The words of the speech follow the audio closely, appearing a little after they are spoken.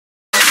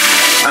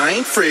I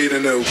ain't afraid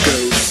of no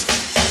ghosts.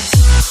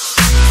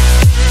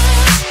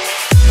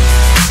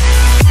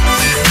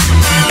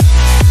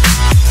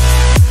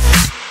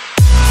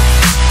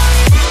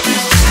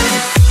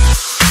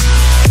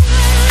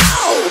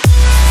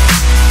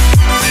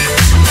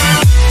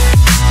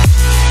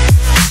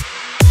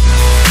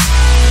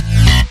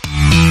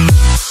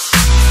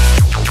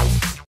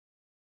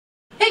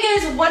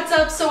 What's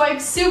up? So I'm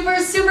super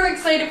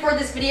excited for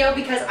this video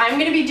because I'm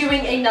going to be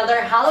doing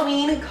another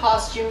Halloween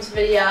costumes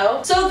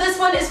video. So this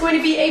one is going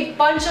to be a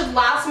bunch of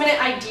last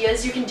minute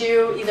ideas you can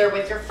do either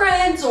with your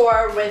friends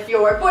or with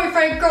your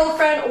boyfriend,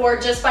 girlfriend, or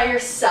just by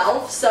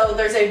yourself. So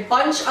there's a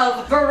bunch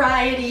of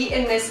variety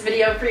in this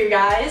video for you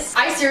guys.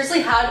 I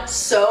seriously had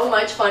so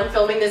much fun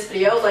filming this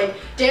video, like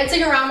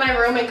dancing around my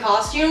room in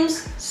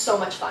costumes. So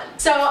much fun.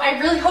 So I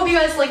really hope you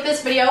guys like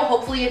this video.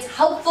 Hopefully it's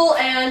helpful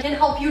and can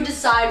help you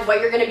decide what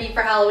you're gonna be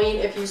for Halloween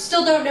if you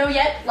still don't know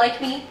yet, like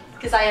me,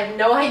 because I have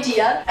no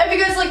idea. If you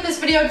guys like this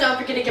video, don't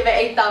forget to give it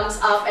a thumbs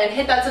up and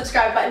hit that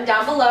subscribe button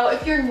down below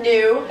if you're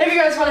new. If you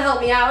guys want to help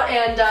me out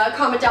and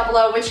comment down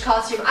below which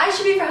costume I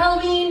should be for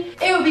Halloween,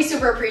 it would be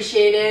super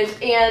appreciated.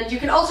 And you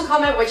can also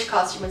comment which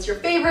costume is your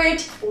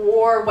favorite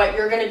or what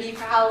you're gonna be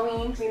for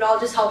Halloween. We can all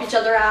just help each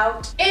other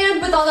out.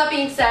 And with all that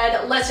being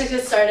said, let's just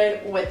get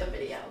started with the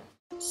video.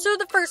 So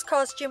the first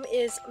costume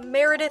is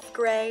Meredith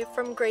Grey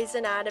from Grey's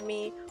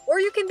Anatomy,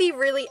 or you can be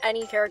really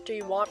any character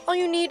you want. All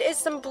you need is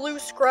some blue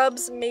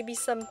scrubs, maybe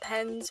some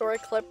pens or a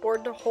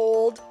clipboard to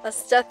hold, a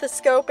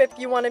stethoscope if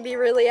you want to be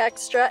really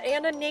extra,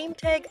 and a name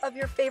tag of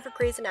your favorite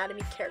Grey's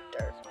Anatomy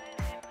character.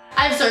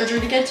 I have surgery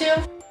to get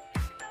to.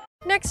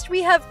 Next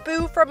we have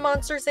Boo from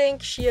Monsters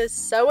Inc. She is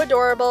so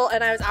adorable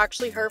and I was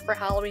actually her for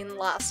Halloween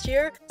last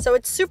year. So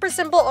it's super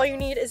simple. All you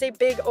need is a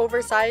big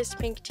oversized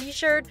pink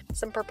t-shirt,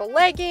 some purple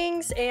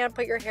leggings, and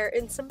put your hair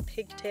in some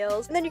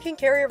pigtails. And then you can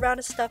carry around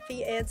a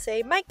stuffy and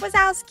say Mike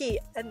Wazowski,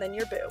 and then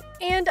you're Boo.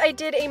 And I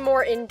did a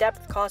more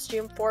in-depth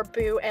costume for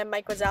Boo and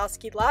Mike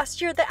Wazowski last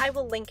year that I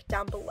will link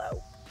down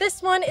below.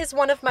 This one is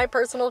one of my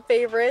personal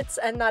favorites,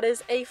 and that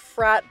is a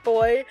frat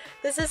boy.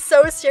 This is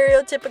so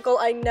stereotypical,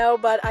 I know,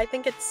 but I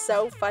think it's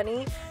so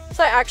funny.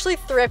 So I actually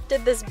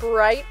thrifted this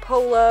bright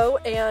polo,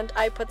 and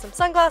I put some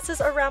sunglasses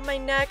around my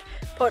neck,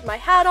 put my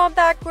hat on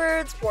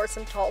backwards, wore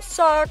some tall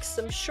socks,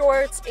 some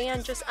shorts,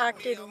 and just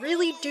acted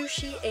really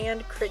douchey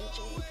and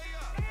cringy.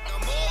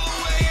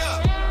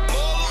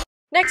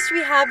 Next we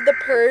have The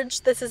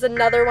Purge. This is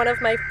another one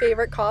of my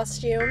favorite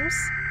costumes.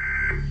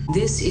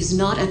 This is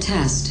not a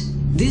test.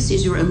 This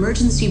is your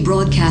emergency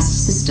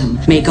broadcast system.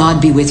 May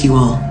God be with you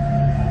all.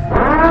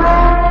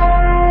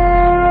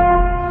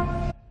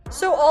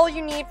 So all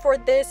you need for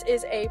this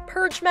is a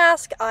purge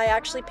mask. I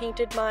actually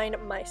painted mine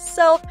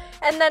myself,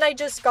 and then I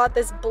just got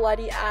this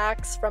bloody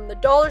axe from the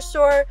dollar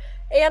store,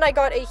 and I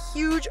got a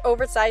huge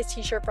oversized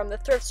t-shirt from the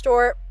thrift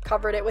store,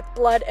 covered it with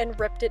blood and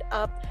ripped it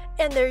up,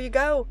 and there you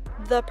go,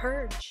 The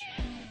Purge.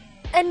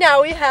 And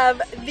now we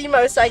have the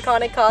most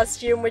iconic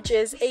costume, which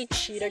is a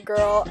cheetah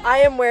girl. I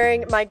am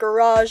wearing my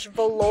Garage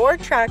velour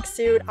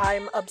tracksuit.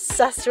 I'm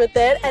obsessed with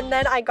it. And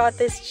then I got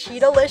this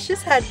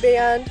cheetah-licious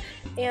headband.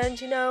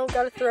 And, you know,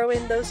 gotta throw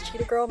in those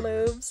cheetah girl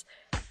moves.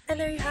 And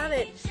there you have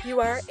it.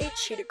 You are a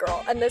cheetah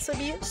girl. And this would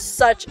be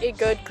such a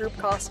good group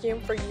costume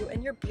for you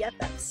and your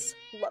BFFs.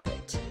 Love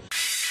it.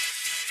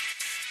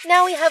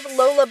 Now we have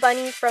Lola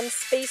Bunny from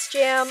Space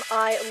Jam.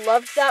 I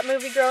loved that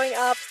movie growing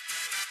up.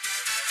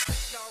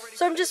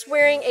 So I'm just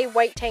wearing a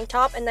white tank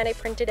top, and then I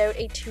printed out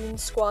a Toon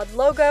Squad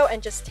logo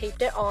and just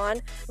taped it on.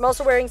 I'm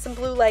also wearing some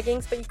blue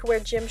leggings, but you can wear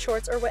gym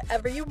shorts or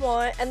whatever you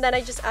want. And then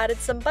I just added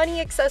some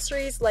bunny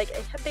accessories like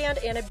a headband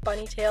and a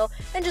bunny tail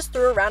and just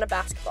threw around a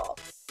basketball.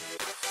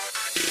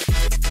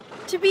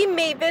 To be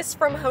Mavis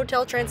from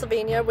Hotel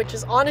Transylvania, which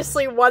is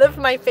honestly one of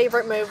my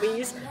favorite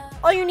movies,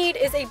 all you need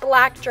is a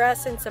black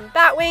dress and some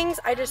bat wings.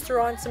 I just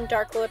threw on some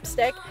dark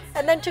lipstick.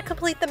 And then to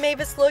complete the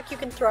Mavis look, you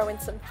can throw in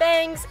some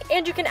fangs,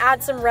 and you can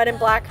add some red and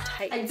black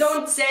tights. And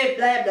don't say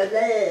blah blah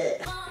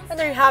blah. And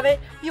there you have it.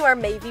 You are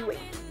Mavie Wavy.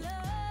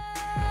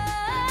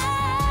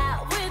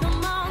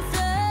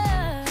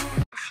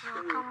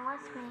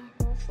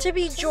 To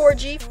be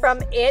Georgie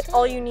from It,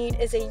 all you need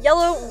is a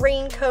yellow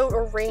raincoat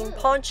or rain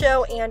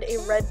poncho and a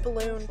red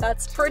balloon.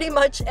 That's pretty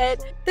much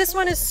it. This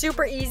one is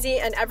super easy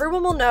and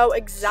everyone will know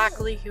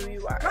exactly who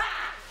you are. Can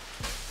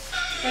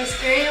I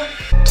scare you?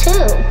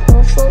 Two.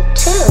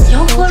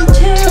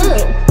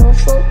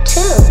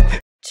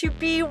 To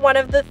be one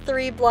of the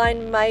 3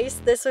 blind mice,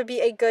 this would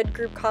be a good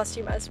group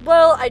costume as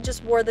well. I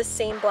just wore the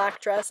same black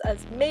dress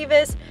as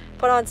Mavis,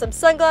 put on some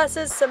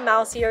sunglasses, some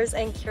mouse ears,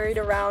 and carried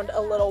around a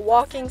little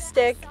walking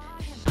stick.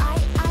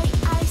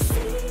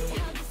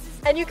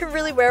 And you can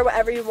really wear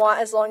whatever you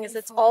want as long as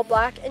it's all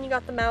black and you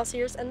got the mouse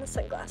ears and the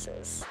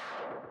sunglasses.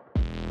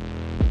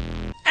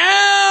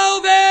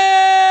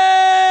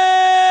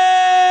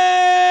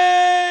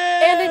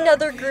 And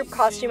another group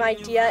costume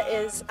idea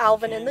is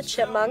Alvin and the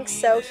Chipmunks.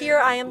 So here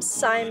I am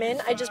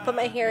Simon. I just put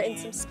my hair in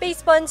some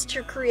space buns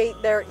to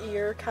create their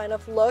ear kind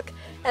of look.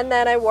 And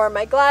then I wore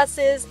my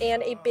glasses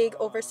and a big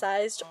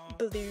oversized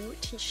blue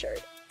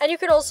t-shirt. And you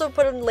can also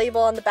put a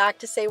label on the back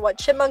to say what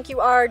chipmunk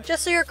you are,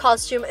 just so your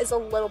costume is a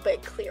little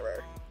bit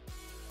clearer.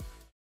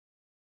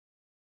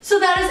 So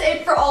that is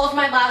it for all of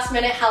my last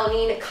minute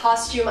Halloween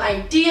costume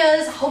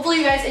ideas. Hopefully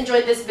you guys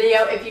enjoyed this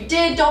video. If you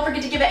did, don't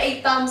forget to give it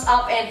a thumbs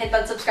up and hit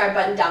that subscribe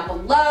button down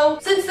below.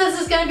 Since this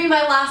is going to be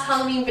my last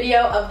Halloween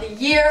video of the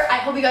year, I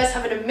hope you guys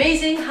have an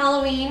amazing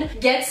Halloween.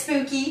 Get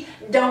spooky,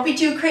 don't be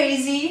too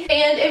crazy.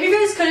 And if you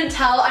guys couldn't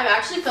tell, I'm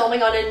actually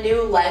filming on a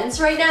new lens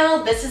right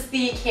now. This is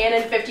the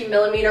Canon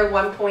 50mm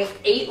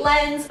 1.8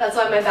 lens. That's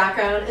why my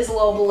background is a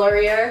little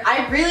blurrier.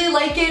 I really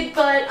like it,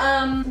 but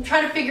I'm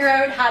trying to figure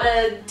out how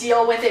to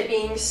deal with it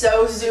being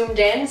so zoomed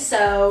in.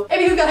 So if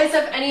you guys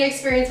have any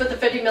experience with the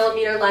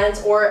 50mm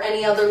lens or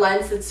any other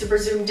lens that's super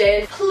zoomed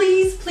in,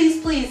 please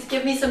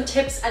give me some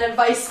tips and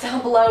advice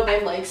down below.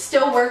 I'm like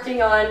still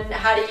working on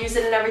how to use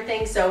it and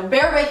everything, so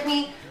bear with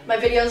me. My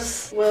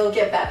videos will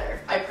get better,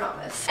 I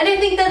promise. And I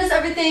think that is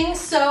everything,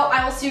 so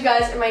I will see you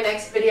guys in my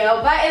next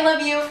video. Bye, I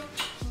love you.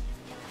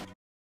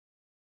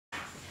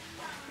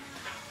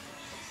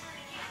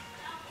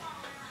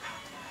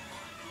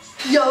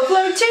 Yo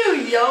flow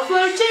too, yo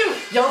flow too,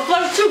 yo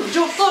flow too,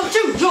 yo flow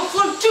too, yo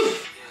flow too.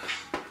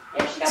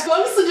 I'm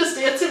honestly just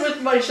dancing with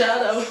my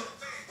shadow.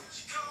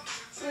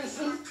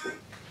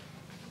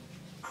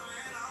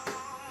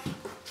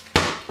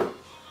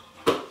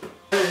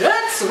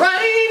 It's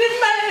raining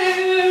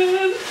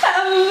men,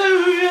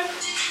 hallelujah.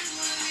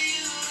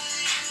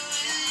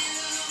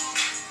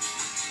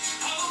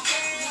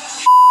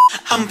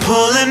 I'm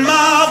pulling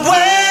my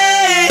weight.